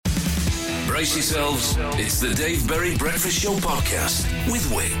Brace yourselves. It's the Dave Berry Breakfast Show podcast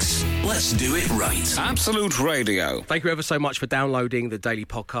with Wix. Let's do it right. Absolute Radio. Thank you ever so much for downloading the daily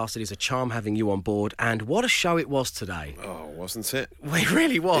podcast. It is a charm having you on board. And what a show it was today. Oh, wasn't it? Well, it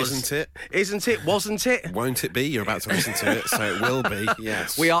really was. Isn't it? Isn't it? Wasn't it? Won't it be? You're about to listen to it, so it will be,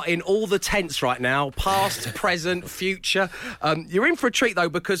 yes. We are in all the tents right now, past, present, future. You're in for a treat, though,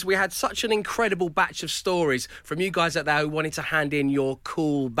 because we had such an incredible batch of stories from you guys out there who wanted to hand in your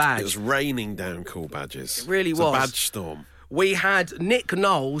cool badge. It was raining down cool badges. It really was. A badge storm. We had Nick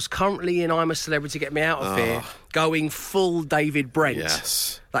Knowles, currently in I'm a Celebrity, Get Me Out of Here, going full David Brent.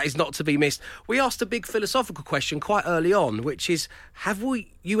 Yes. That is not to be missed. We asked a big philosophical question quite early on, which is, have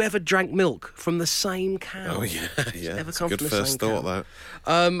you ever drank milk from the same cow? Oh, yeah. Ever It's come a good from the first same thought, cow?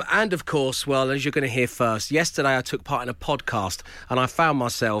 that. And, of course, well, as you're going to hear first, yesterday I took part in a podcast and I found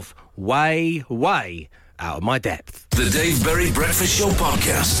myself way out of my depth. The Dave Berry Breakfast Show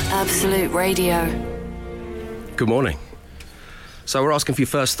podcast. Absolute Radio. Good morning. So we're asking for your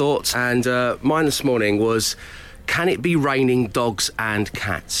first thoughts, and mine this morning was, can it be raining dogs and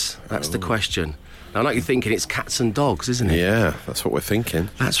cats? That's the question. Now, I know you're thinking it's cats and dogs, isn't it? Yeah, that's what we're thinking.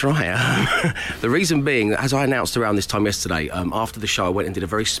 That's right. The reason being, as I announced around this time yesterday, after the show I went and did a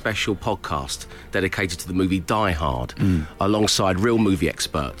very special podcast dedicated to the movie Die Hard, alongside real movie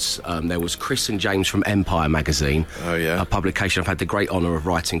experts. There was Chris and James from Empire magazine, a publication I've had the great honour of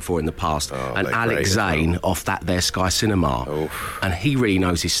writing for in the past, and Alex Zane off that there Sky Cinema. Oof. And he really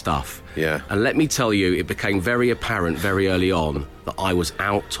knows his stuff. Yeah. And let me tell you, it became very apparent very early on that I was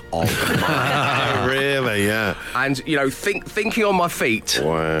out of my head. Really, yeah. And, you know, thinking on my feet,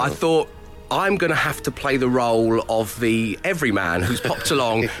 Wow. I thought, I'm going to have to play the role of the everyman who's popped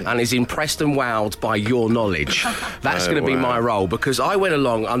along and is impressed and wowed by your knowledge. That's going to be my role, because I went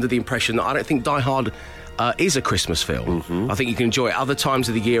along under the impression that I don't think Die Hard is a Christmas film. I think you can enjoy it other times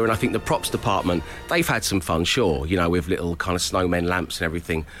of the year, and I think the props department, they've had some fun, sure, you know, with little kind of snowmen lamps and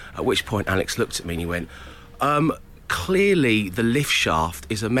everything. At which point Alex looked at me and he went, clearly the lift shaft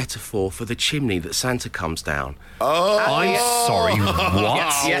is a metaphor for the chimney that Santa comes down. I'm sorry,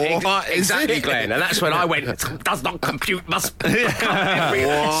 what? Yeah, exactly, Glenn. And that's when I went, does not compute, must come every...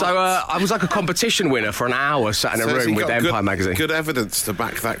 So I was like a competition winner for an hour sat in a room with Empire magazine. Good evidence to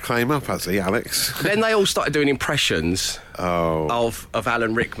back that claim up, has he, Alex? Then they all started doing impressions of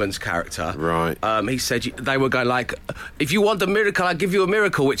Alan Rickman's character. Right. He said they were going like, if you want a miracle, I'll give you a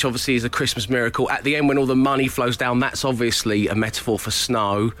miracle, which obviously is a Christmas miracle. At the end, when all the money flows down, that's obviously a metaphor for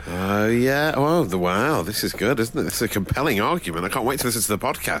snow. Oh, yeah. Oh, wow. This is good, isn't it? It's a compelling argument. I can't wait to listen to the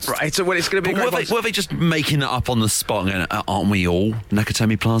podcast. Right, so it's going to be a great Were they just making it up on the spot and going, aren't we all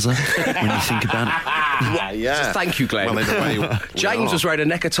Nakatomi Plaza, when you think about it? Yeah. Thank you, Glenn. Well, in a way, James was wearing a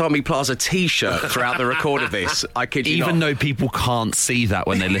Nekatami Plaza T-shirt throughout the record of this. I kid you Even not. though people can't see that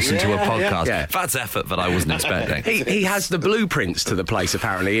when they listen to a podcast. yeah. That's effort that I wasn't expecting. He has the blueprints to the place,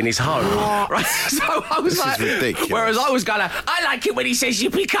 apparently, in his home. Right? So I was This like... is ridiculous. Whereas I was going, I like it when he says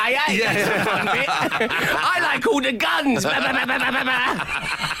yippee-ki-yay. I like all the guns. I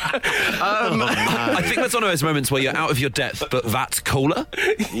think that's one of those moments where you're out of your depth, but that's cooler.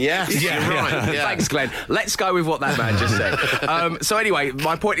 Yes, you're right. Yeah. Thanks, Glenn. Let's go with what that man just said. So anyway,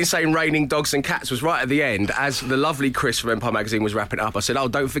 my point in saying raining dogs and cats was right at the end. As the lovely Chris from Empire magazine was wrapping it up, I said,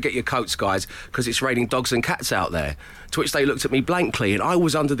 don't forget your coats, guys, because it's raining dogs and cats out there. To which they looked at me blankly, and I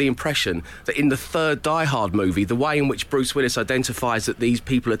was under the impression that in the third Die Hard movie, the way in which Bruce Willis identifies that these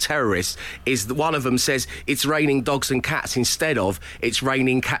people are terrorists is that one of them says it's raining dogs and cats instead of it's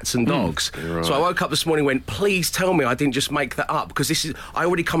raining cats and dogs. Right. So I woke up this morning and went, please tell me I didn't just make that up, because I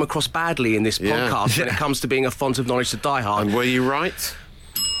already come across badly in this podcast when it comes to being a font of knowledge to Die Hard. And were you right?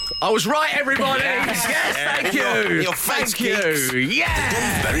 I was right, everybody! Yes, thank you! Your Thank face you! kicks. Yeah!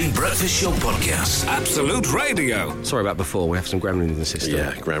 Dave Berry Breakfast Show podcast. Absolute Radio. Sorry about before, we have some gremlins in the system.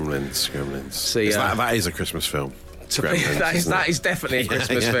 Yeah, Gremlins. See, that is a Christmas film. Gremlins, that is definitely a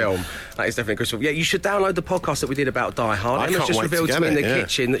Christmas film. That is definitely a Christmas film. Yeah, you should download the podcast that we did about Die Hard. I Emma's can't just wait to revealed to get me in it, the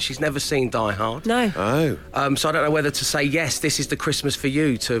kitchen that she's never seen Die Hard. No. Oh. So I don't know whether to say, yes, this is the Christmas for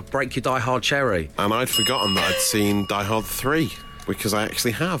you to break your Die Hard cherry. And I'd forgotten that I'd seen Die Hard 3. Because I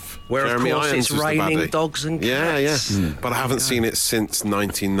actually have. Where, Jeremy of course, Irons it's was the raining baddie. dogs and Yeah. cats. But I haven't seen it since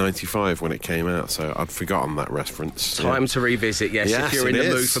 1995 when it came out, so I'd forgotten that reference. Time to revisit, yes. Yes, If you're in it the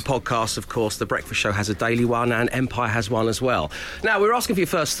mood is. for podcasts, of course, The Breakfast Show has a daily one and Empire has one as well. Now, we're asking for your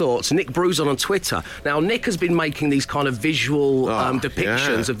first thoughts. Nick Bruzon on Twitter. Now, Nick has been making these kind of visual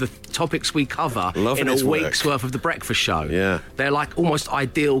depictions of the topics we cover Loving in a his work. week's worth of The Breakfast Show. Yeah. They're like almost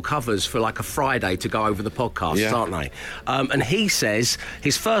ideal covers for like a Friday to go over the podcasts, aren't they? And he says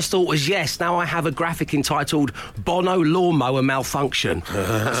his first thought was, yes, now I have a graphic entitled Bono Lawnmower Malfunction.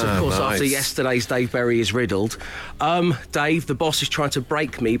 That's, of course, nice. after yesterday's Dave Berry is riddled. Dave, the boss is trying to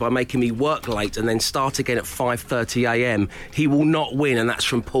break me by making me work late and then start again at 5:30am. He will not win, and that's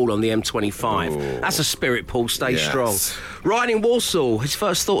from Paul on the M25. Ooh. That's a spirit, Paul. Stay Yes. strong. Ryan in Walsall, his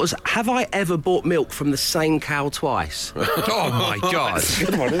first thought was, have I ever bought milk from the same cow twice? Oh, my God.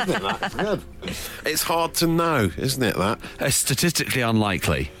 Good one, isn't it? That's good. It's hard to know, isn't it, that? It's statistically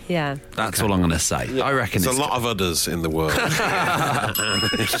unlikely. Yeah. That's all I'm going to say. I reckon There's it's a lot of udders in the world. It's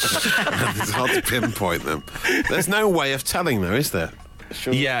hard to pinpoint them. There's no way of telling, though, is there?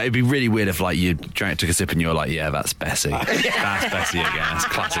 Sure. Yeah, it'd be really weird if, like, you took a sip and you're like, yeah, that's Bessie. That's Bessie again. That's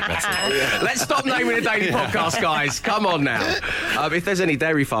classic Bessie. Let's stop naming a daily podcast, guys. Come on now. If there's any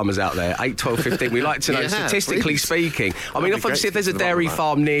dairy farmers out there, 8, 12, 15, we like to know, Yeah, statistically please. speaking. I mean, be obviously, if great there's a to know dairy that.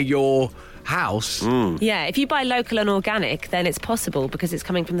 farm near your house, Yeah, if you buy local and organic, then it's possible because it's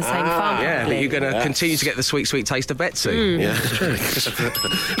coming from the same farm. yeah, but probably. you're going to continue to get the sweet, sweet taste of Betsy. Yeah, it's true.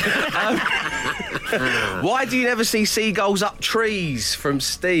 Why do you never see seagulls up trees? From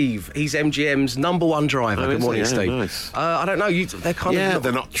Steve. He's MGM's number one driver. Good is morning, he? Yeah, Steve. nice. I don't know. They're kind Yeah, of...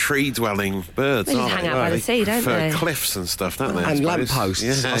 they're not tree-dwelling birds, They just are hang they? out by the sea, don't For they? cliffs and stuff, don't they? I And suppose? lampposts.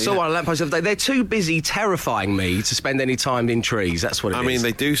 Yeah, I saw yeah. one on a lamppost the other day. They're too busy terrifying me to spend any time in trees. That's what it is. I mean,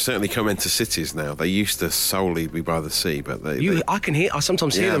 they do certainly come into cities now. They used to solely be by the sea, but they... I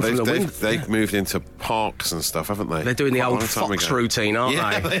sometimes hear them from the window. they've moved into parks and stuff, haven't they? They're doing the Quite a old long time fox ago. routine, aren't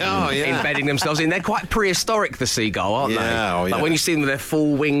Yeah, they? they are, yeah. Embedding themselves in. They're quite prehistoric, the seagull, aren't they? Yeah, oh, Like yeah. when you see them with their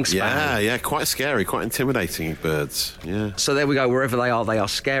full wingspan. Yeah, quite scary, quite intimidating birds. Yeah. So there we go. Wherever they are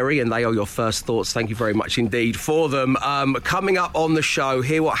scary, and they are your first thoughts. Thank you very much indeed for them. Coming up on the show,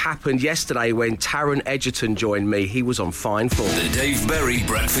 hear what happened yesterday when Taron Egerton joined me. He was on fine form. The Dave Berry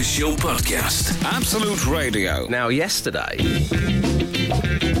Breakfast Show Podcast. Absolute Radio. Now, yesterday,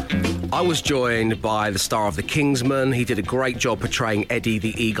 I was joined by the star of The Kingsman. He did a great job portraying Eddie the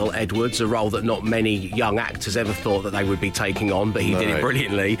Eagle Edwards, a role that not many young actors ever thought that they would be taking on, but he did it Right.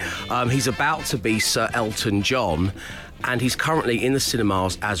 brilliantly. He's about to be Sir Elton John, and he's currently in the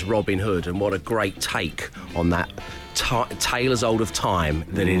cinemas as Robin Hood, and what a great take on that tale as old of time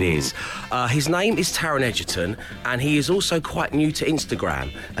that it is. His name is Taron Egerton, and he is also quite new to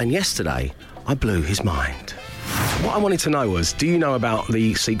Instagram, and yesterday I blew his mind. What I wanted to know was, do you know about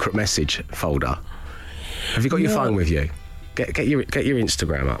the secret message folder? Have you got your phone with you? Get your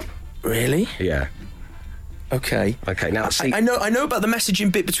Instagram up. Really? Yeah. Okay. Okay. Now, see, I know about the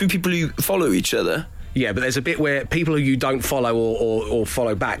messaging bit between people who follow each other. yeah, but there's a bit where people who you don't follow or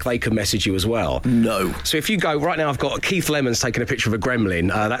follow back, they can message you as well. No. So if you go right now, I've got Keith Lemon's taking a picture of a gremlin.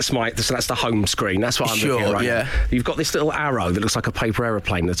 That's the home screen. That's what I'm looking at right yeah. now. You've got this little arrow that looks like a paper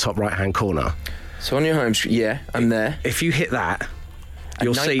aeroplane in the top right-hand corner. So on your home screen, yeah, I'm there. If you hit that,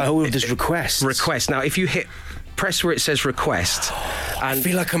 you'll see. Oh, there's requests. Request. Now, if you press where it says request, I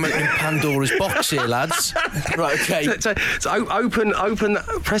feel like I'm opening Pandora's box here, lads. Right, okay. So open,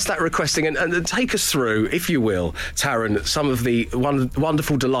 press that requesting and take us through, if you will, Taron, some of the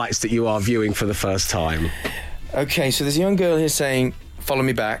wonderful delights that you are viewing for the first time. Okay, so there's a young girl here saying, follow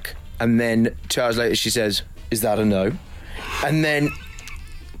me back. And then 2 hours later she says, is that a no? And then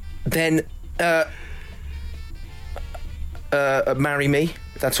marry me.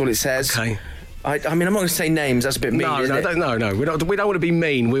 That's all it says. Okay. I mean, I'm not going to say names. That's a bit mean, isn't it? No. We don't want to be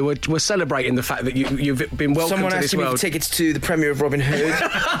mean. We're celebrating the fact that you've been welcomed Someone to asked this me for world. tickets to the premiere of Robin Hood.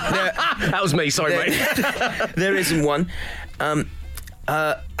 That was me. Sorry, mate. There isn't one.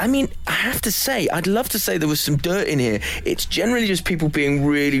 I mean, I have to say, I'd love to say there was some dirt in here. It's generally just people being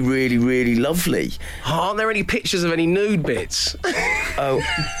really, really, really lovely. Aren't there any pictures of any nude bits?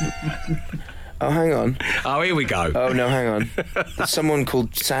 Oh, hang on. Oh, here we go. Oh, no, hang on. There's someone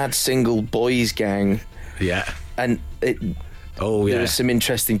called Sad Single Boys Gang. Yeah. And Oh, there yeah. are some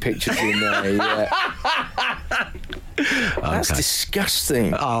interesting pictures in there, yeah. That's Okay.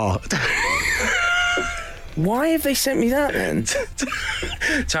 disgusting. Oh, Why have they sent me that then?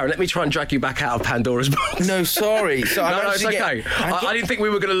 Taron, let me try and drag you back out of Pandora's box. No, sorry. So No, it's okay. I didn't think we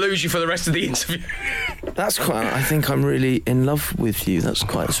were going to lose you for the rest of the interview. That's quite. I think I'm really in love with you. That's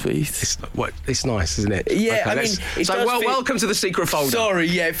quite sweet. It's nice, isn't it? Yeah, I let's- mean, it so does feel- welcome to the secret folder. Sorry,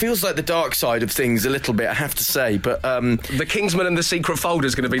 yeah, it feels like the dark side of things a little bit, I have to say. But The Kingsman and the Secret Folder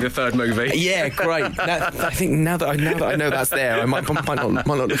is going to be the third movie. yeah, great. I think now that I know that's there, I might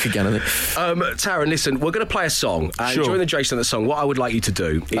not look again. I think. Taron, listen, we're going to play a song. And Sure. during the duration of the song, what I would like you to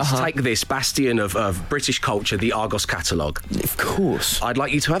to do is take this bastion of British culture, the Argos catalogue. Of course. I'd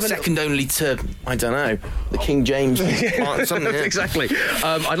like you to have a second only to, I don't know, the King James something. Yeah. Exactly.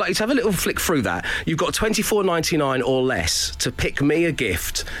 I'd like you to have a little flick through that. You've got $24.99 or less to pick me a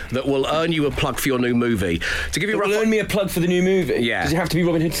gift that will earn you a plug for your new movie. To give you earn me a plug for the new movie? Yeah. Does it have to be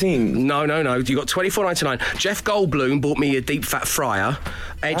Robin Hood themed? No. You got $24.99. Jeff Goldblum bought me a deep fat fryer.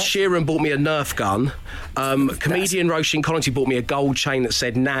 Ed Sheeran bought me a Nerf gun. Comedian Roisin Conaty bought me a gold chain that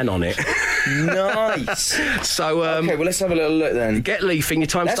said Nan on it. Nice. So, okay, well, let's have a little look then. Get leafing. Your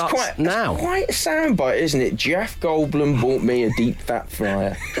time starts now. That's quite a soundbite, isn't it? Jeff Goldblum bought me a deep fat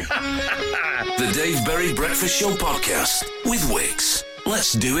fryer. The Dave Berry Breakfast Show podcast with Wix.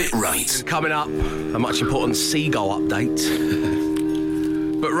 Let's do it right. Coming up, a much important seagull update.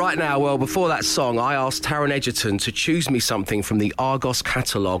 But right now, well, before that song, I asked Taron Egerton to choose me something from the Argos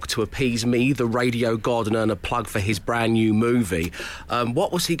catalogue to appease me, the radio god, and earn a plug for his brand new movie.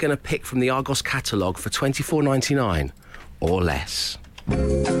 What was he going to pick from the Argos catalogue for $24.99 or less?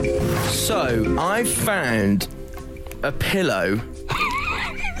 So, I found a pillow.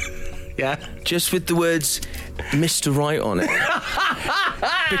 Yeah? Just with the words Mr. Right on it.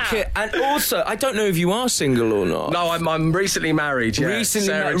 And also, I don't know if you are single or not. No, I'm recently married. Yeah.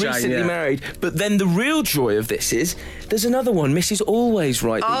 Recently married. But then the real joy of this is there's another one, Mrs. Always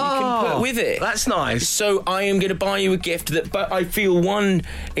Right, that you can put with it. That's nice. So I am going to buy you a gift that, but I feel one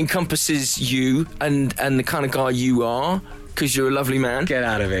encompasses you and the kind of guy you are, because you're a lovely man. Get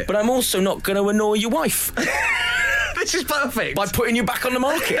out of it. But I'm also not going to annoy your wife. This is perfect. By putting you back on the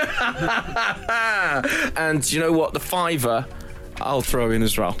market. And you know what? The $5 I'll throw in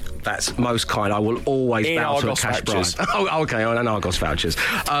as well. That's most kind. I will always bow to a cash prize. Oh, okay, on Argos vouchers.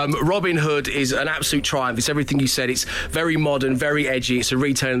 Robin Hood is an absolute triumph. It's everything you said. It's very modern, very edgy. It's a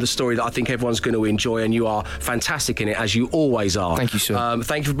retelling of the story that I think everyone's going to enjoy, and you are fantastic in it, as you always are. Thank you, sir.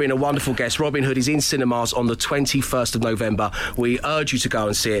 Thank you for being a wonderful guest. Robin Hood is in cinemas on the 21st of November. We urge you to go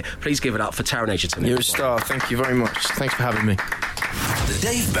and see it. Please give it up for Taron Egerton. You're a star. Thank you very much. Thanks for having me. The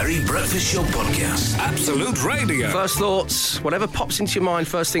Dave Berry Breakfast Show podcast. Absolute Radio. First thoughts, whatever pops into your mind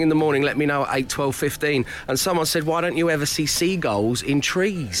first thing in the morning, let me know at 8, 12, 15. And someone said, why don't you ever see seagulls in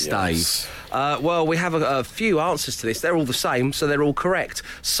trees, Yes. Dave? Well, we have a few answers to this. They're all the same, so they're all correct.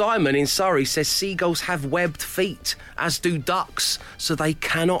 Simon in Surrey says seagulls have webbed feet, as do ducks, so they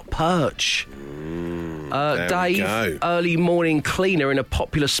cannot perch. Dave, early morning cleaner in a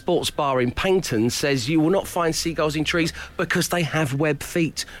popular sports bar in Paignton, says you will not find seagulls in trees because they have webbed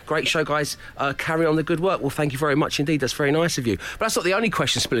feet. Great show, guys. Carry on the good work. Well, thank you very much indeed. That's very nice of you. But that's not the only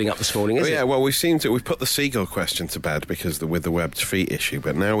question spilling up this morning, is it? Yeah, well, we've put the seagull question to bed because with the webbed feet issue,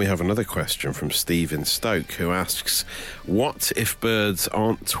 but now we have another question from Steve in Stoke, who asks, what if birds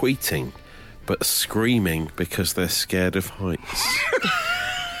aren't tweeting but screaming because they're scared of heights?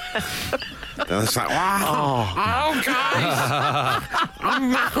 It's like, wow. Oh, guys.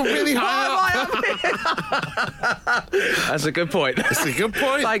 I'm really high up. That's a good point. That's a good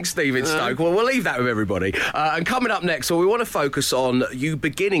point. Thanks, Stephen Stoke. Well, we'll leave that with everybody. And coming up next, we want to focus on you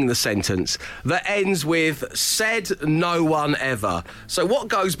beginning the sentence that ends with said no one ever. So what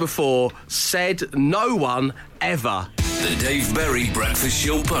goes before said no one ever? The Dave Berry Breakfast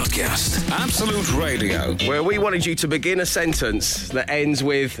Show podcast. Absolute Radio. Where we wanted you to begin a sentence that ends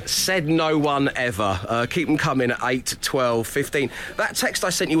with said no one ever. Keep them coming at 8, 12, 15. That text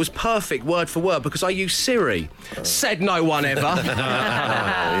I sent you was perfect word for word because I used Siri. Said no one ever.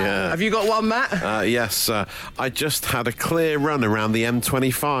 Yeah. Have you got one, Matt? Yes. I just had a clear run around the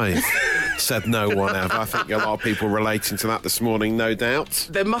M25. Said no one ever. I think a lot of people relating to that this morning, no doubt.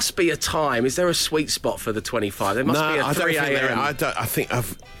 There must be a time. Is there a sweet spot for the 25? There must be a 3 a.m. I think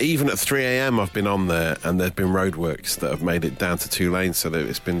even at 3 a.m. I've been on there and there's been roadworks that have made it down to 2 lanes so that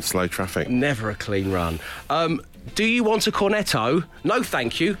it's been slow traffic. Never a clean run. Do you want a cornetto? No,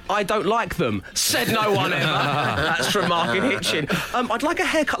 thank you. I don't like them. Said no one ever. That's from Mark in Hitchin. I'd like a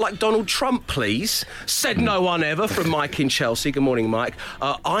haircut like Donald Trump, please. Said no one ever from Mike in Chelsea. Good morning, Mike.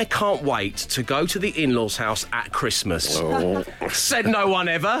 I can't wait to go to the in-laws' house at Christmas. Oh. Said no one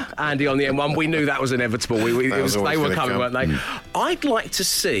ever. Andy on the M1. We knew that was inevitable. They were coming, weren't they? I'd like to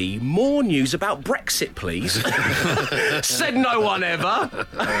see more news about Brexit, please. Said no one ever.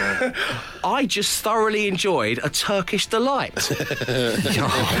 I just thoroughly enjoyed a Turkish delight.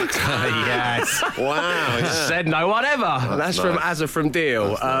 Yes. Wow. Yeah. Said no one ever. That's from nice. Azza from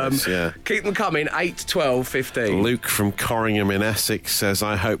Deal. Nice, yeah. Keep them coming. 8, 12, 15. Luke from Corringham in Essex says,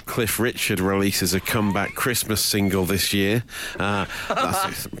 I hope Cliff Richard releases a comeback Christmas single this year.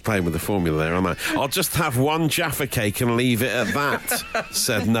 That's playing with the formula there, aren't I? I'll just have one Jaffa cake and leave it at that,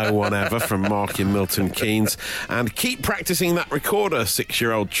 said no one ever from Mark in Milton Keynes. And keep practicing that recorder,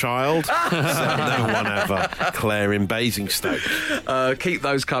 6-year-old child, said no one ever, Claire in Basingstoke. Keep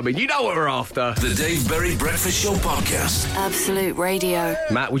those coming. You know what we're after. The Dave Berry Breakfast Show Podcast. Absolute Radio.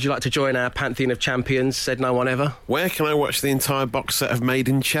 Matt, would you like to join our Pantheon of Champions? Said no one ever. Where can I watch the entire box set of Made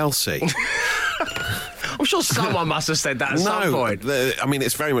in Chelsea? I'm sure someone must have said that at some point. I mean,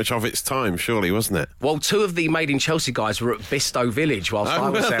 it's very much of its time, surely, wasn't it? Well, 2 of the Made in Chelsea guys were at Bistow Village whilst I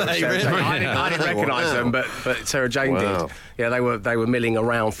was were there. With they Sarah really? Jane. I didn't recognise Wow. them, but Sarah Jane Wow. did. Yeah, they were milling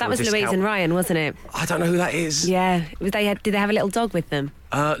around for That a was Louise discount. and Ryan, wasn't it? I don't know who that is. Yeah. Did they have a little dog with them?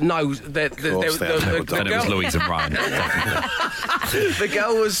 No, course they had little Then it was Louise and Ryan. the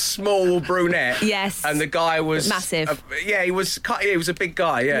girl was small, brunette. Yes. And the guy was Massive. he was a big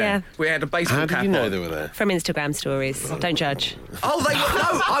guy. Yeah. Yeah. We had a baseball How did cap you know on. they were there? From Instagram stories. Don't judge. Oh, they were,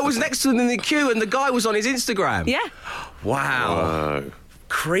 no! I was next to them in the queue, and the guy was on his Instagram. Yeah. Wow. Oh,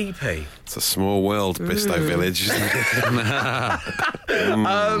 Creepy. it's a small world, Bistow Village. Isn't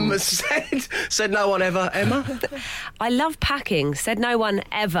it? Said no one ever. Emma. I love packing. Said no one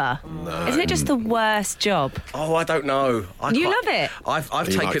ever. Isn't it just the worst job? Oh, I don't know. You love it? I've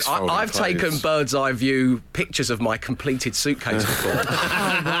He taken likes folding I've taken clothes. bird's eye view pictures of my completed suitcase before.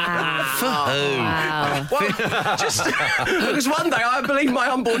 Wow. Well, just because one day I believe my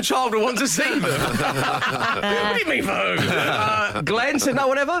unborn child will want to see them. What do you mean for who? Glenn said no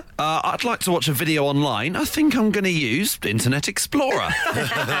one ever. I'd like to watch a video online. I think I'm going to use Internet Explorer.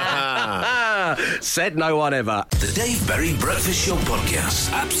 Said no one ever. The Dave Berry Breakfast Show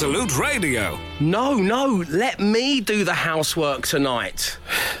Podcast. Absolute Radio. No, let me do the housework tonight.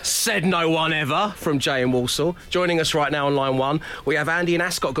 Said no one ever from Jay in Walsall. Joining us right now on line 1, we have Andy in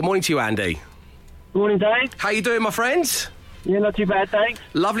Ascot. Good morning to you, Andy. Morning, Dave. How you doing, my friend? Yeah, not too bad, thanks.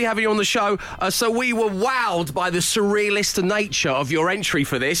 Lovely having you on the show. So we were wowed by the surrealist nature of your entry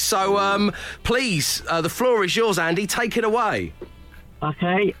for this. So please, the floor is yours, Andy. Take it away.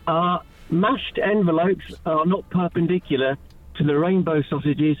 Okay, mashed envelopes are not perpendicular to the rainbow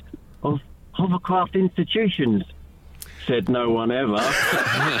sausages of hovercraft institutions, said no one ever.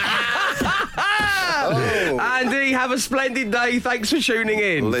 Andy, have a splendid day. Thanks for tuning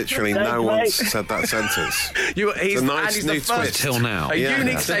in. Literally Thanks, no one's mate. said that sentence. He's a nice Andy's new the first twist. Till now. A Yeah,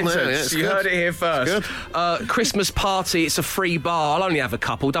 unique till now, yeah, sentence. it's You good. heard it here first. Christmas party. It's a free bar. I'll only have a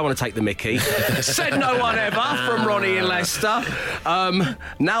couple. Don't want to take the mickey. Said no one ever from Ronnie in Leicester.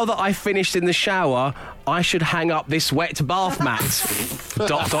 Now that I've finished in the shower, I should hang up this wet bath mat.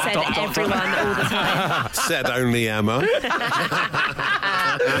 Said everyone all the time. Said only Emma.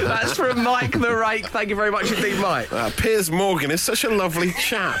 That's from Mike the Rake. Thank you very much indeed, Mike. Piers Morgan is such a lovely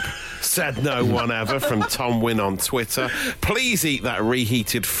chap. Said no one ever from Tom Wynn on Twitter. Please eat that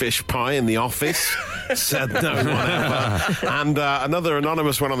reheated fish pie in the office. Said no one ever. And another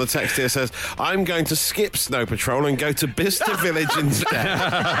anonymous one on the text here says, I'm going to skip Snow Patrol and go to Bicester Village instead.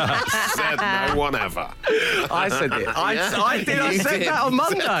 Said no one ever. I said it. I did. I You said did. that on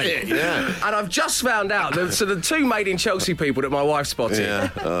Monday. Yeah. And I've just found out that so the 2 Made in Chelsea people that my wife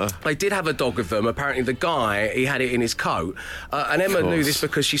spotted, they did have a dog with them. Apparently, the guy he had it in his coat, and Emma knew this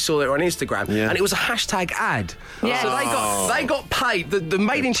because she saw it on Instagram, Yeah. and it was a hashtag ad. Yes. So they got paid. The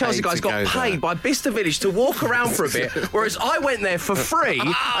Made in Chelsea paid guys to got go paid there. by Bicester Village to walk around for a bit, whereas I went there for free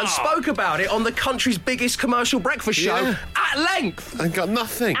and spoke about it on the country's biggest commercial breakfast show Yeah. at length. And got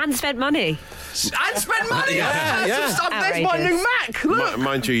nothing. And spent money. And spend money. Yeah, yeah. There's my new Mac. Look.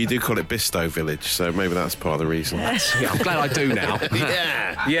 Mind you, you do call it Bistow Village, so maybe that's part of the reason. Yeah, I'm glad I do now.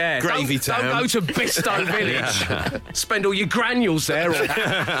 Yeah. Yeah, Gravy don't town. go to Bistow Village. Spend all your granules there,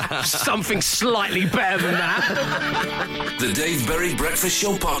 or something slightly better than that. The Dave Berry Breakfast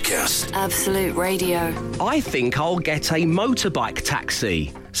Show Podcast. Absolute Radio. I think I'll get a motorbike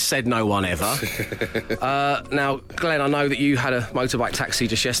taxi. Said no one ever. Now, Glenn, I know that you had a motorbike taxi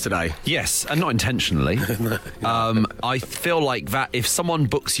just yesterday. Yes, and not intentionally. I feel like that if someone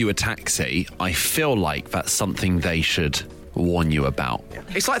books you a taxi, I feel like that's something they should warn you about.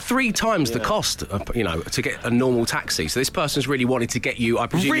 It's like 3 times the cost, to get a normal taxi. So this person's really wanted to get you. I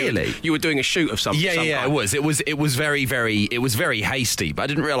presume Really? you were doing a shoot of some. Yeah, some kind. it was very hasty, but I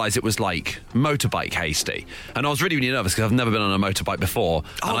didn't realise it was like motorbike hasty. And I was really nervous because I've never been on a motorbike before,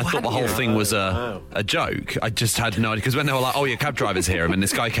 and I thought the whole thing was a joke. I just had no idea, because when they were like, "Oh, your cab driver's here," and then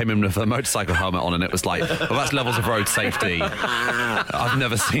this guy came in with a motorcycle helmet on, and it was like, "Well, that's levels of road safety I've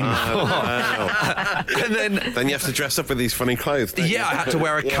never seen before." And then you have to dress up with these funny clothes. don't you? Yeah, I had to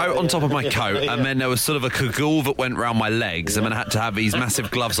wear a coat on top of my coat, and then there was sort of a cagoule that went round my legs, and then I had to have these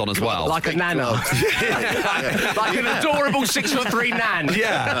massive gloves on as well. Like a nana. Like an adorable 6'3" nan.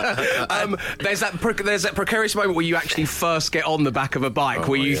 Yeah. There's that precarious moment where you actually first get on the back of a bike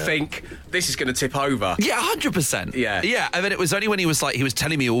where you think, this is going to tip over. Yeah, 100%. Yeah. Yeah, and then it was only when he was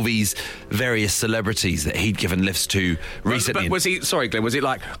telling me all these various celebrities that he'd given lifts to recently. But was he, sorry Glenn, was it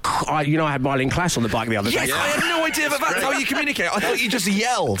like, I had Myleene Klass on the bike the other day? Yes, I had no idea that that's how you communicate. I thought you just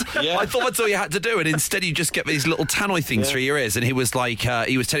yelled. Yeah. I thought that's all you had to do, and instead you just get these little tannoy things through your ears. And he was like,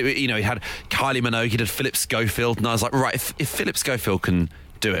 he was telling me, he had Kylie Minogue, he did Philip Schofield, and I was like, right, if Philip Schofield can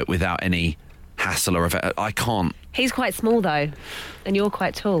do it without any hassle or effort, I can't. He's quite small, though, and you're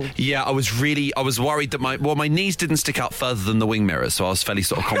quite tall. Yeah, I was worried that my knees didn't stick out further than the wing mirrors, so I was fairly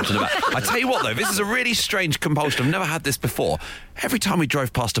sort of confident about it. I tell you what, though, this is a really strange compulsion. I've never had this before. Every time we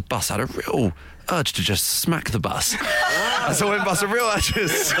drove past a bus, I had a real urge to just smack the bus. I saw one bus, a real urge to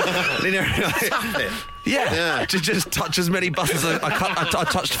to just touch as many buses. I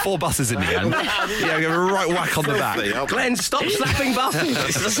touched 4 buses in the end. Yeah, give a right whack on the back. Glenn, stop slapping buses.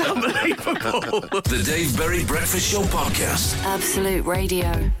 This is unbelievable. The Dave Berry Breakfast Show Podcast. Absolute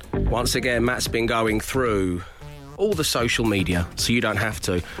Radio. Once again, Matt's been going through all the social media, so you don't have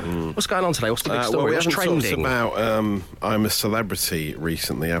to. What's going on today? What's the big story? Well, we What's haven't trending? talked about I'm a Celebrity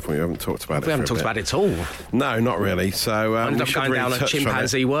recently, have we? We haven't talked about it. We haven't talked about it at all. No, not really. So I ended up going down a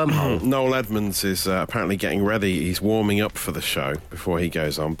chimpanzee wormhole. Noel Edmonds is apparently getting ready. He's warming up for the show before he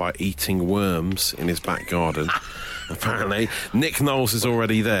goes on by eating worms in his back garden. Apparently, Nick Knowles is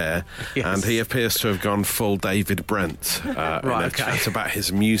already there, and he appears to have gone full David Brent in a chat about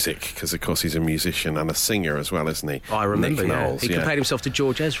his music, because of course he's a musician and a singer as well, isn't he? I remember, Nick Knowles, he compared himself to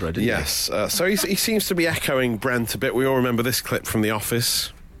George Ezra, didn't he? Yes, so he seems to be echoing Brent a bit. We all remember this clip from The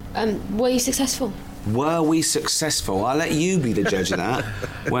Office. Were you successful? Were we successful? I'll let you be the judge of that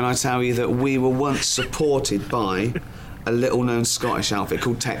when I tell you that we were once supported by a little-known Scottish outfit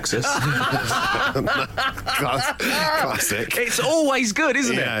called Texas. Classic. It's always good,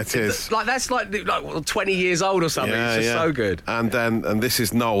 isn't it? Yeah, it is. That's like 20 years old or something. It's just so good. And this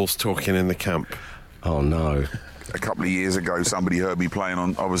is Knowles talking in the camp. Oh, no. A couple of years ago, somebody heard me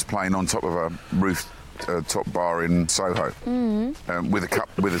I was playing on top of a top bar in Soho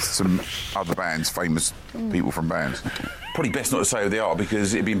with some other bands, famous people from bands. Probably best not to say who they are,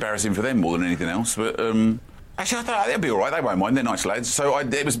 because it'd be embarrassing for them more than anything else, but... Actually, I thought they'll be all right. They won't mind. They're nice lads. So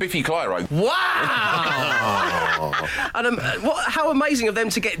it was Biffy Clyro. Wow! And how amazing of them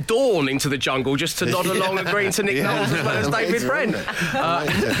to get Dawn into the jungle just to nod along agreeing to Nick Knowles as well as David Brent.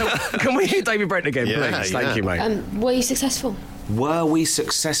 Can we hear David Brent again, please? Thank you, mate. Were you successful? Were we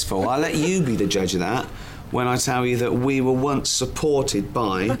successful? I'll let you be the judge of that when I tell you that we were once supported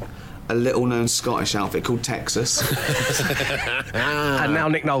by a little-known Scottish outfit called Texas. And now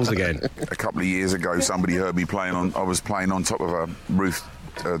Nick Knowles again. A couple of years ago, somebody heard me I was playing on top of a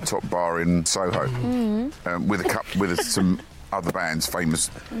top bar in Soho with some other bands, famous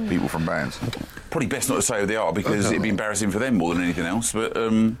people from bands. Probably best not to say who they are, because it'd be embarrassing for them more than anything else, but...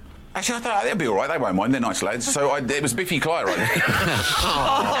 Actually, I thought they'll be all right. They won't mind. They're nice lads. So it was Biffy Clyro.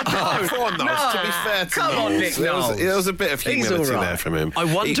 Come on, Knowles. To be fair to on, Nick Knowles. There was a bit of humility there from him. I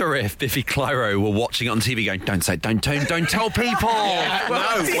wonder if Biffy Clyro were watching it on TV going, don't tell people.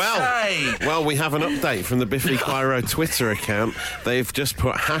 Well, we have an update from the Biffy Clyro Twitter account. They've just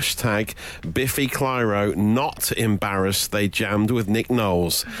put hashtag Biffy Clyro not embarrassed they jammed with Nick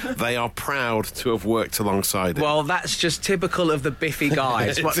Knowles. They are proud to have worked alongside him. Well, that's just typical of the Biffy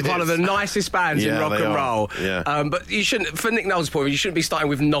guys. One of the nicest bands in rock and roll. Yeah. But you shouldn't, for Nick Knowles' point, you shouldn't be starting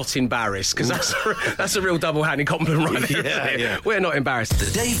with not embarrassed, because that's a real double-handed compliment right there. Yeah. We're not embarrassed.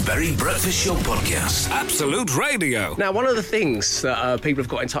 The Dave Berry Breakfast Show Podcast. Absolute Radio. Now, one of the things that people have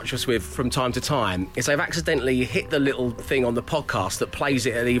got in touch with us with from time to time is they've accidentally hit the little thing on the podcast that plays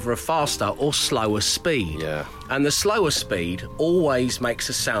it at either a faster or slower speed. Yeah. And the slower speed always makes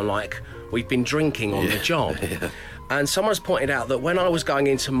us sound like we've been drinking on the job. And someone's pointed out that when I was going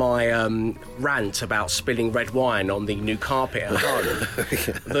into my rant about spilling red wine on the new carpet at home,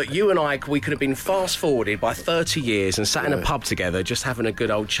 that you and we could have been fast-forwarded by 30 years and sat in a pub together just having a good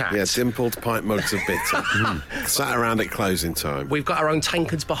old chat. Yeah, dimpled pint mugs of bitter. Sat around at closing time. We've got our own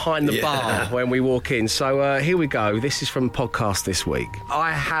tankards behind the bar when we walk in. So here we go. This is from Podcast This Week.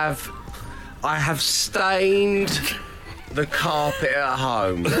 I have stained the carpet at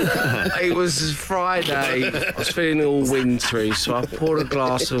home. It was Friday. I was feeling all wintry, so I poured a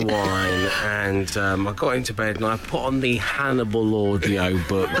glass of wine and I got into bed and I put on the Hannibal audio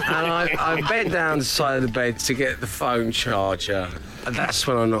book and I bent down the side of the bed to get the phone charger. And that's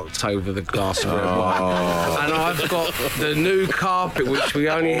when I knocked over the glass of red wine. And I've got the new carpet, which we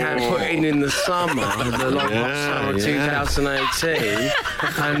only had put in the summer, the long summer 2018.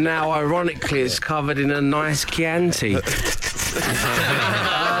 And now, ironically, it's covered in a nice Chianti.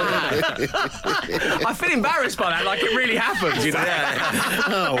 I feel embarrassed by that, like it really happened, you know.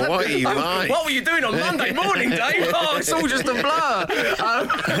 Oh, what are you like? What were you doing on Monday morning, Dave? Oh, it's all just a blur.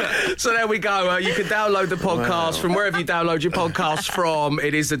 So there we go. You can download the podcast from wherever you download your podcasts from.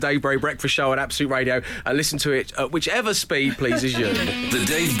 It is the Dave Berry Breakfast Show on Absolute Radio. And listen to it at whichever speed pleases you. The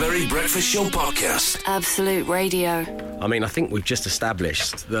Dave Berry Breakfast Show podcast. Absolute Radio. I mean, I think we've just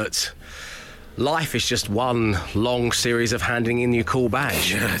established that life is just one long series of handing in your cool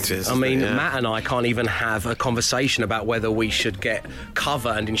badge. Yeah, it is. I mean, Matt and I can't even have a conversation about whether we should get cover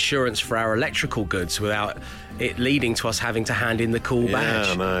and insurance for our electrical goods without it leading to us having to hand in the cool badge.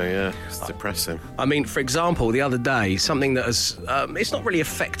 Yeah, I know, yeah. It's depressing. I mean, for example, the other day, something that has... it's not really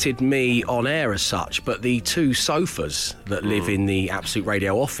affected me on air as such, but the two sofas that live in the Absolute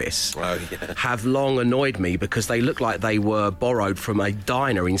Radio office have long annoyed me because they look like they were borrowed from a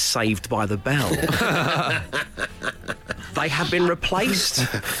diner in Saved by the Bell. They have been replaced,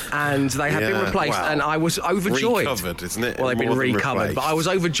 and and I was overjoyed. Recovered, isn't it? Well, they've been recovered, but I was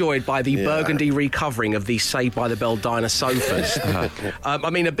overjoyed by the burgundy recovering of the Saved by the Bell diner sofas. I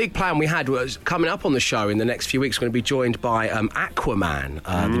mean, a big plan we had was coming up on the show in the next few weeks. We're going to be joined by Aquaman,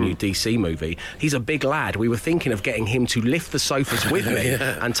 the new DC movie. He's a big lad. We were thinking of getting him to lift the sofas with me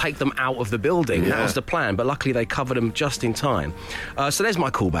and take them out of the building. That was the plan, but luckily they covered them just in time. So there's my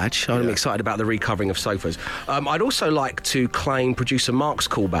cool badge. I'm excited about the recovering of sofas. I'd also like to claim producer Mark's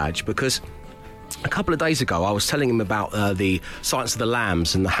cool badge because a couple of days ago I was telling him about the Silence of the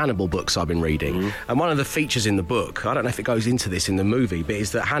Lambs and the Hannibal books I've been reading, and one of the features in the book, I don't know if it goes into this in the movie, but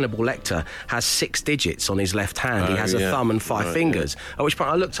is that Hannibal Lecter has 6 digits on his left hand. He has a thumb and 5 fingers, at which point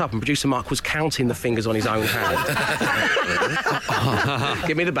I looked up and producer Mark was counting the fingers on his own hand.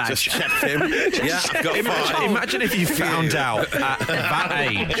 Give me the badge. Just check him. I've got 5. Imagine if you found out at that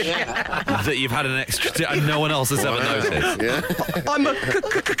age that you've had an extra and no one else has ever noticed. I'm a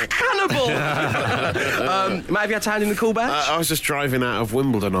cannibal. Matt, have you had to hand in the cool badge? I was just driving out of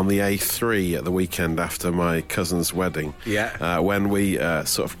Wimbledon on the A3 at the weekend after my cousin's wedding. When we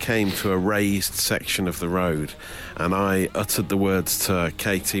sort of came to a raised section of the road, and I uttered the words to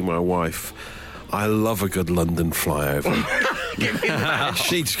Katie, my wife, "I love a good London flyover."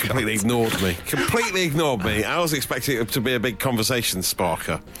 She just completely ignored me. I was expecting it to be a big conversation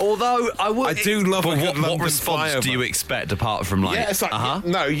sparker. Although I do love a good London what response flyover. do you expect apart from like... Yeah, it's like,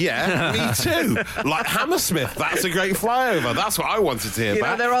 me too. Like Hammersmith, that's a great flyover. That's what I wanted to hear You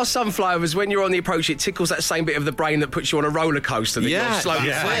back. know, there are some flyovers, when you're on the approach, it tickles that same bit of the brain that puts you on a roller coaster that you're slowly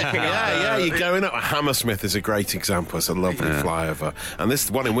flipping up. You're going up. Hammersmith is a great example. It's a lovely flyover. And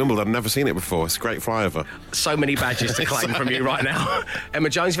this one in Wimbledon, I've never seen it before. It's a great flyover. So many badges to claim from you right now. Emma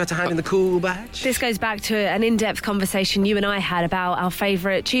Jones, you've had to hand in the cool badge? This goes back to an in-depth conversation you and I had about our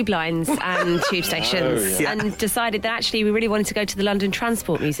favourite tube lines and tube stations, and decided that actually we really wanted to go to the London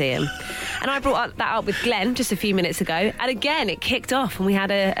Transport Museum. And I brought that up with Glenn just a few minutes ago, and again it kicked off, and we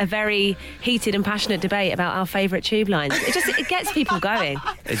had a very heated and passionate debate about our favourite tube lines. It gets people going.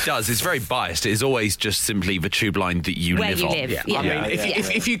 It does. It's very biased. It is always just simply the tube line that you live on. I mean,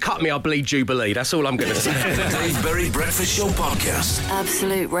 if you cut me, I'll bleed Jubilee. That's all I'm going to say. The Dave Berry Breakfast Show podcast.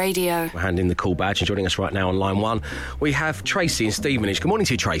 Absolute Radio. We're handing the call badge, and joining us right now on line 1, we have Tracy in Stevenage. Good morning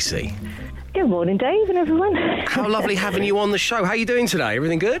to you, Tracy. Good morning, Dave and everyone. How lovely having you on the show. How are you doing today?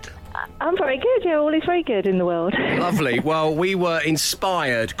 Everything good? I'm very good, yeah, all is very good in the world. Lovely. Well, we were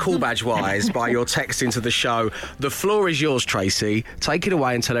inspired, cool badge-wise, by your text into the show. The floor is yours, Tracy. Take it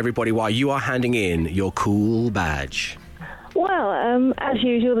away and tell everybody why you are handing in your cool badge. Well, as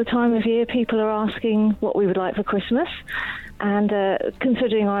usual, the time of year, people are asking what we would like for Christmas. And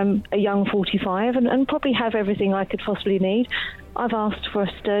considering I'm a young 45 and probably have everything I could possibly need, I've asked for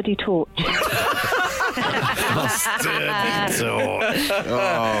a sturdy torch. Sturdy torch.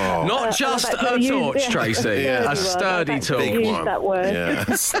 Oh. Not just a torch, Tracy. A sturdy torch. Big one. that word.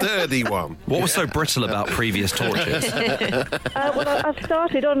 Yeah. Sturdy one. What was so brittle about previous torches? Well, I've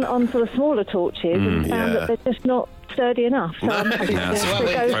started on sort of smaller torches and found that they're just not sturdy enough. So I'm having Yeah, it's to go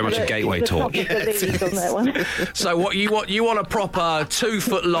very for much a the- gateway the top torch. of the lead on that one. So what you want? You want a proper 2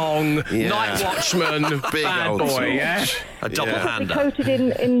 foot long Yeah. night watchman Big bad old boy, torch. yeah? A double Yeah. hander. Coated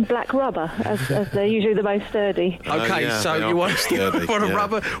in black rubber, as they're usually the most sturdy. Okay, yeah, so they you are want, sturdy, you want a yeah.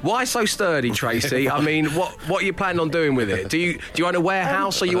 rubber? Why so sturdy, Tracy? I mean, what are you planning on doing with it? Do you own a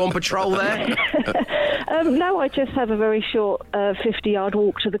warehouse? Are you on patrol there? No, I just have a very short 50-yard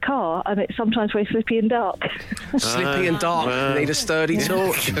walk to the car, and it's sometimes very slippy and dark. Slippy and dark. You need a sturdy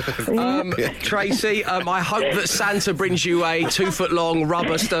torch. Tracy, I hope that Santa brings you a 2 foot long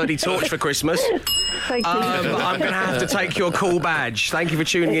rubber sturdy torch for Christmas. Thank you. I'm going to have to take your cool badge. Thank you for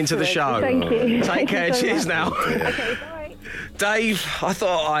tuning into the show. Thank you. Take Thank care. you so Cheers much. now. Okay, bye. Dave, I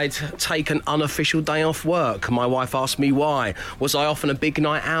thought I'd take an unofficial day off work. My wife asked me why. Was I off on a big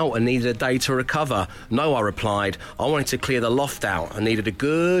night out and needed a day to recover? No, I replied. I wanted to clear the loft out. I needed a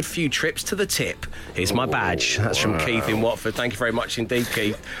good few trips to the tip. Here's my badge. That's from Keith in Watford. Thank you very much indeed,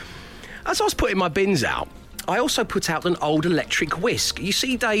 Keith. As I was putting my bins out, I also put out an old electric whisk. You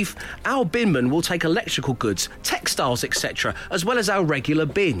see, Dave, our binman will take electrical goods, textiles, etc., as well as our regular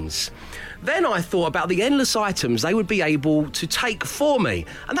bins. Then I thought about the endless items they would be able to take for me.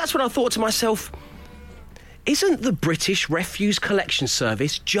 And that's when I thought to myself, isn't the British Refuse Collection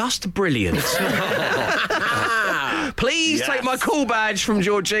Service just brilliant? Please take my cool badge from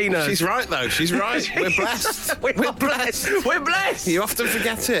Georgina. She's right, though. She's right. We're blessed. We're blessed. We're blessed. You often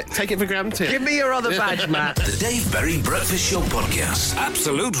forget it. Take it for granted. Give me your other badge, Matt. The Dave Berry Breakfast Show Podcast.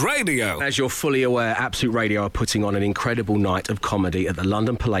 Absolute Radio. As you're fully aware, Absolute Radio are putting on an incredible night of comedy at the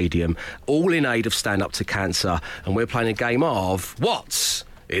London Palladium, all in aid of Stand Up to Cancer, and we're playing a game of What's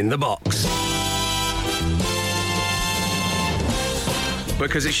in the Box?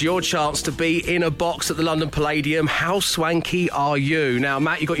 Because it's your chance to be in a box at the London Palladium. How swanky are you? Now,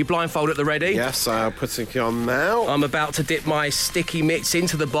 Matt, you got your blindfold at the ready? Yes, I'm putting it on now. I'm about to dip my sticky mitts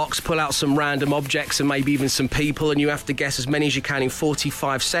into the box, pull out some random objects and maybe even some people, and you have to guess as many as you can in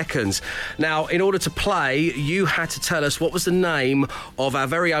 45 seconds. Now, in order to play, you had to tell us what was the name of our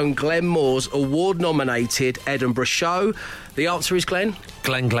very own Glenn Moore's award-nominated Edinburgh show. The answer is Glenn?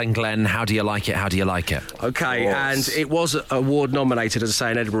 Glenn, how do you like it? How do you like it? Okay, and it was award-nominated, as I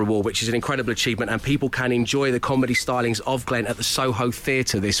say, an Edinburgh Award, which is an incredible achievement, and people can enjoy the comedy stylings of Glenn at the Soho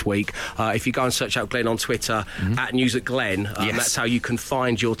Theatre this week. If you go and search out Glenn on Twitter, at News at Glenn, that's how you can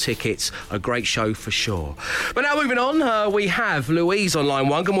find your tickets. A great show for sure. But now moving on, we have Louise on line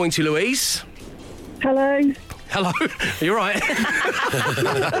 1. Good morning to you, Louise. Hello. Hello. You're right.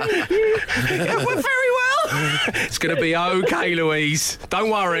 Yeah, we're very well. It's going to be okay, Louise. Don't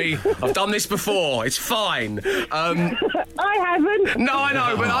worry. I've done this before. It's fine. I haven't. No, I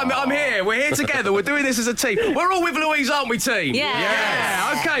know, but I'm here. We're here together. We're doing this as a team. We're all with Louise, aren't we, team?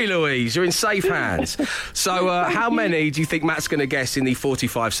 Yeah. Okay, Louise, you're in safe hands. So, how many do you think Matt's going to guess in the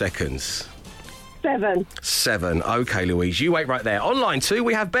 45 seconds? 7. 7. Okay, Louise, you wait right there. On line 2,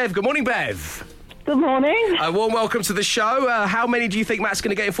 we have Bev. Good morning, Bev. Good morning. A warm welcome to the show. How many do you think Matt's going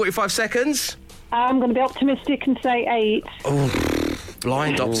to get in 45 seconds? I'm going to be optimistic and say 8. Oh,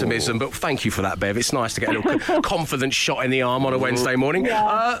 blind optimism, but thank you for that, Bev. It's nice to get a little confident shot in the arm on a Wednesday morning.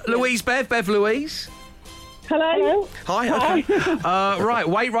 Louise, Bev, Louise. Hello. Hi, okay. Right,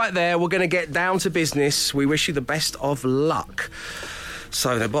 wait right there. We're going to get down to business. We wish you the best of luck.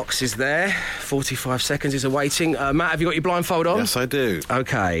 So the box is there. 45 seconds is awaiting. Matt, have you got your blindfold on? Yes, I do.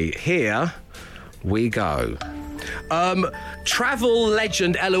 Okay, here we go. Travel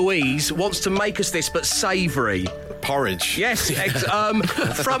legend Eloise wants to make us this, but savoury. Porridge. Yes,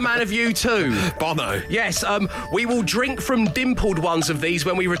 frontman of U2. Bono. Yes, we will drink from dimpled ones of these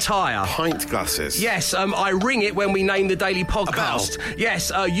when we retire. Pint glasses. Yes, I ring it when we name the daily podcast.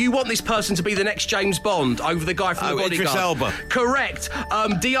 Yes, you want this person to be the next James Bond over the guy from The Bodyguard. Idris Elba. Correct.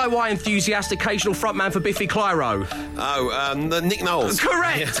 DIY enthusiast, occasional frontman for Biffy Clyro. Nick Knowles.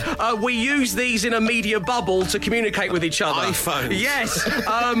 Correct. Yeah. We use these in a media bubble to communicate with each other. iPhones. Yes.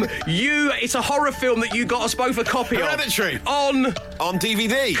 It's a horror film that you got us both a copy Hereditary. of. On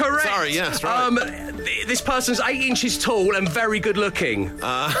DVD. Correct. Sorry, yes, right. This person's 8 inches tall and very good looking.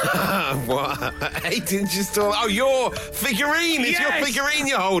 What? 8 inches tall. Oh, your figurine. It's your figurine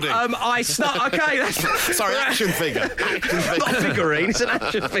you're holding. I snuck. Okay, that's sorry. Action figure. Not a figurine. It's an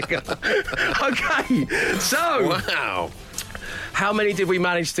action figure. Okay. So. Wow. How many did we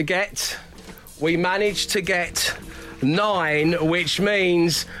manage to get? We managed to get 9, which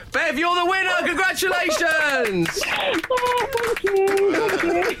means, Bev, you're the winner! Congratulations! Thank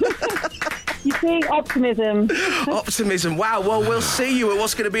you. You see, optimism. Optimism. Wow. Well, we'll see you at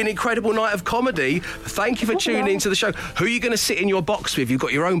what's going to be an incredible night of comedy. Thank you for tuning into the show. Who are you going to sit in your box with? You've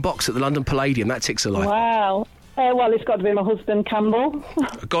got your own box at the London Palladium. That ticks a line. Wow. Well, it's got to be my husband, Campbell.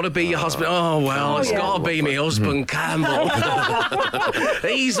 Got to be your husband. Oh, well, it's got to be me husband, Campbell.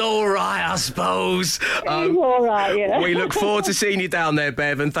 He's all right, I suppose. He's all right, yeah. We look forward to seeing you down there,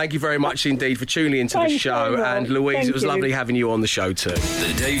 Bev, and thank you very much indeed for tuning into the show. And Louise, it was lovely having you on the show too.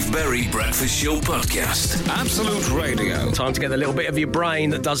 The Dave Berry Breakfast Show Podcast. Absolute Radio. Time to get the little bit of your brain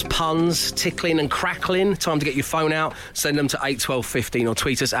that does puns, tickling and crackling. Time to get your phone out, send them to 81215 or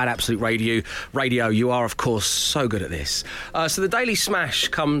tweet us at Absolute Radio. You are, of course, so good at this. So the Daily Smash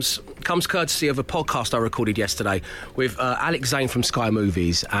comes courtesy of a podcast I recorded yesterday with Alex Zane from Sky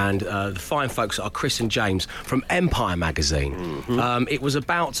Movies and the fine folks that are Chris and James from Empire magazine. Mm-hmm. It was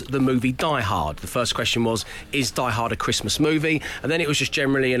about the movie Die Hard. The first question was, is Die Hard a Christmas movie? And then it was just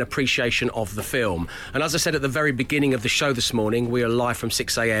generally an appreciation of the film. And as I said at the very beginning of the show this morning, we are live from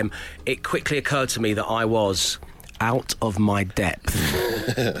 6 a.m, it quickly occurred to me that I was out of my depth.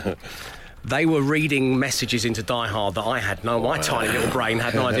 They were reading messages into Die Hard that I had my tiny little brain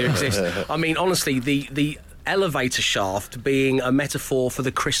had no idea existed. I mean, honestly, the elevator shaft being a metaphor for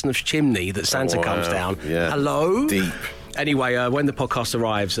the Christmas chimney that Santa comes down. Yeah. Hello? Deep. Anyway, when the podcast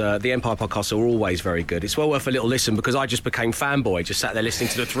arrives, the Empire podcasts are always very good. It's well worth a little listen because I just became fanboy, just sat there listening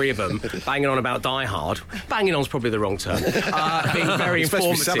to the three of them banging on about Die Hard. Banging on's probably the wrong term. Being very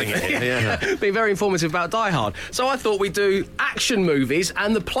informative. Being very informative about Die Hard. So I thought we'd do action movies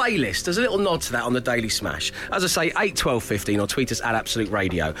and the playlist. There's a little nod to that on the Daily Smash. As I say, 8, 12, 15 or tweet us at Absolute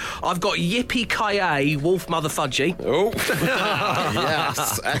Radio. I've got Yippee-Ki-Yay, Wolf Mother Fudgy. Oh,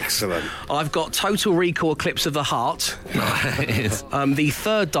 yes, excellent. I've got Total Recall, Eclipse of the Heart. The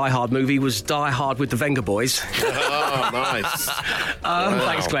third Die Hard movie was Die Hard with the Venga Boys. Oh, nice.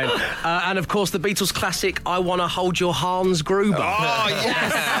 Thanks, Glenn. And, of course, the Beatles classic, I Wanna Hold Your Hans Gruber. Oh,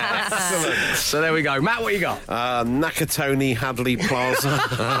 yes. Excellent. So there we go. Matt, what you got? Nakatoni Hadley Plaza.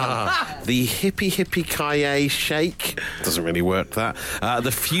 The Yippee-Ki-Yay Shake. Doesn't really work, that.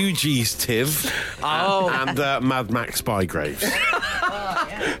 The Fugees Tiv. Oh. And Mad Max Bygraves.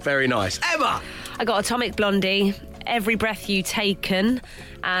 Very nice. Emma! I got Atomic Blondie, Every Breath You Taken,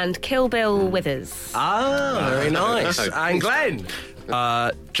 and Kill Bill Withers. Ah, very nice. And Glenn?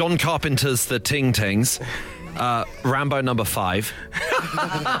 John Carpenter's The Ting Tings. Rambo number 5.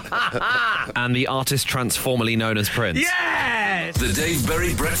 And the artist transformerly known as Prince. Yes! The Dave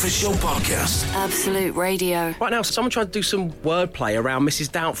Berry Breakfast Show Podcast. Absolute Radio. Right now, someone tried to do some wordplay around Mrs.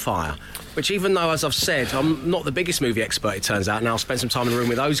 Doubtfire, which even though, as I've said, I'm not the biggest movie expert, it turns out, and I'll spend some time in the room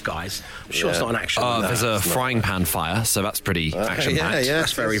with those guys, I'm sure it's not an action. There's a frying pan fire, so that's pretty action-packed. Yeah,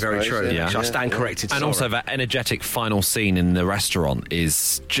 that's very, very true. Yeah. I stand corrected. And also that energetic final scene in the restaurant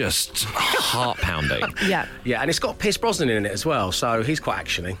is just heart-pounding. Yeah. Yeah, and it's got Pierce Brosnan in it as well, so he's quite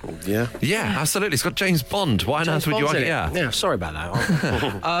actiony. Yeah. Yeah, absolutely. It's got James Bond. Why on earth would you argue? Yeah, sorry about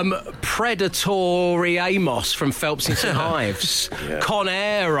that. Predatory Amos from Phelpsington Hives. Con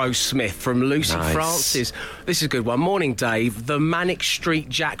Aerosmith from Lucy Francis. This is a good one. Morning, Dave. The Manic Street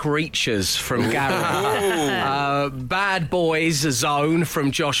Jack Reachers from Gary. Bad Boys Zone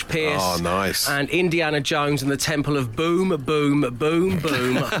from Josh Pearce. Oh, nice. And Indiana Jones and the Temple of Boom, Boom, Boom,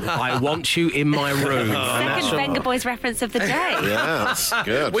 Boom. I Want You in My Room. Second Venga Boys reference of the day. Yeah, that's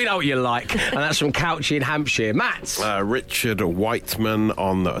good. We know what you like. And that's from Couchy in Hampshire. Matt? Richard Whiteman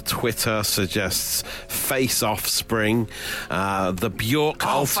on Twitter suggests Face Offspring. The Bjork...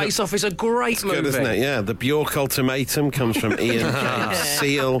 Face Off is a great movie. Good, isn't it? Yeah, the Bjork Ultimatum comes from Ian James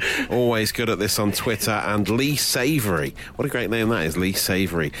Seal. Always good at this on Twitter. And Lee Savoury. What a great name that is, Lee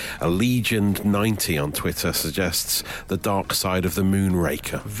Savoury. A Legend 90 on Twitter suggests The Dark Side of the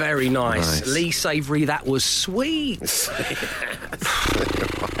Moonraker. Very nice. Lee Savoury, that was sweet.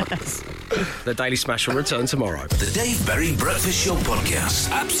 The Daily Smash will return tomorrow. The Dave Berry Breakfast Show Podcast.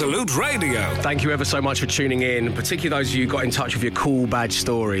 Absolute Radio. Thank you ever so much for tuning in, particularly those of you who got in touch with your cool badge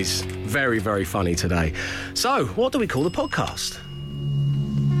stories. Very, very funny today. So, what do we call the podcast?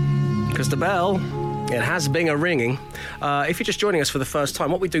 Because the bell... It has been a ringing. If you're just joining us for the first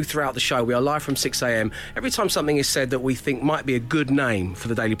time, what we do throughout the show, we are live from 6 a.m. Every time something is said that we think might be a good name for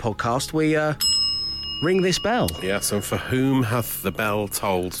the daily podcast, we ring this bell. Yes, and for whom hath the bell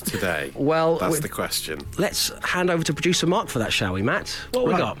tolled today? Well, that's the question. Let's hand over to producer Mark for that, shall we, Matt? What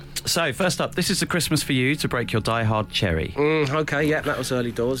we got? So, first up, this is a Christmas for you to break your Die Hard cherry. Okay, that was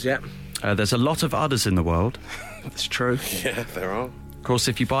early doors, There's a lot of others in the world. That's true. Yeah, there are. Of course,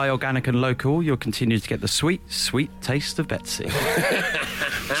 if you buy organic and local, you'll continue to get the sweet, sweet taste of Betsy.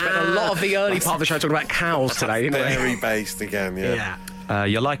 Spent a lot of the early part of the show talking about cows today, didn't we? Very based again, yeah.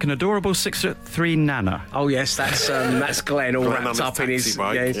 You're like an adorable 6'3" Nana. Oh yes, that's Glenn all Glenn wrapped on up his in taxi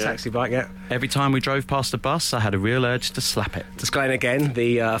bike, his taxi bike. Yeah. Every time we drove past a bus, I had a real urge to slap it. That's Glenn again,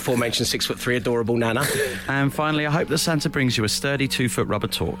 the aforementioned 6'3" adorable Nana. And finally, I hope that Santa brings you a sturdy 2-foot rubber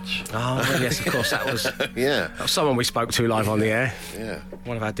torch. Oh yes, of course, that was Yeah. that was someone we spoke to live on the air. Yeah.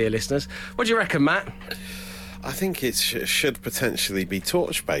 One of our dear listeners. What do you reckon, Matt? I think it should potentially be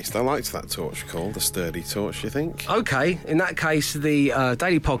torch-based. I liked that torch call, the sturdy torch, you think? Okay, in that case, the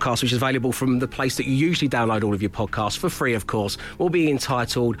daily podcast, which is available from the place that you usually download all of your podcasts, for free, of course, will be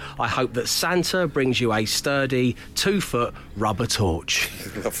entitled, I hope that Santa brings you a sturdy 2-foot rubber torch.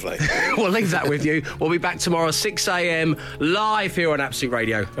 Lovely. We'll leave that with you. We'll be back tomorrow, 6 a.m, live here on Absolute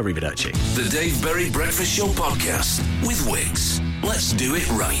Radio. Arrivederci. The Dave Berry Breakfast Show podcast with Wix. Let's do it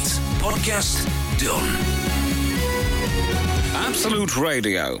right. Podcast done. Absolute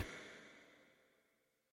Radio.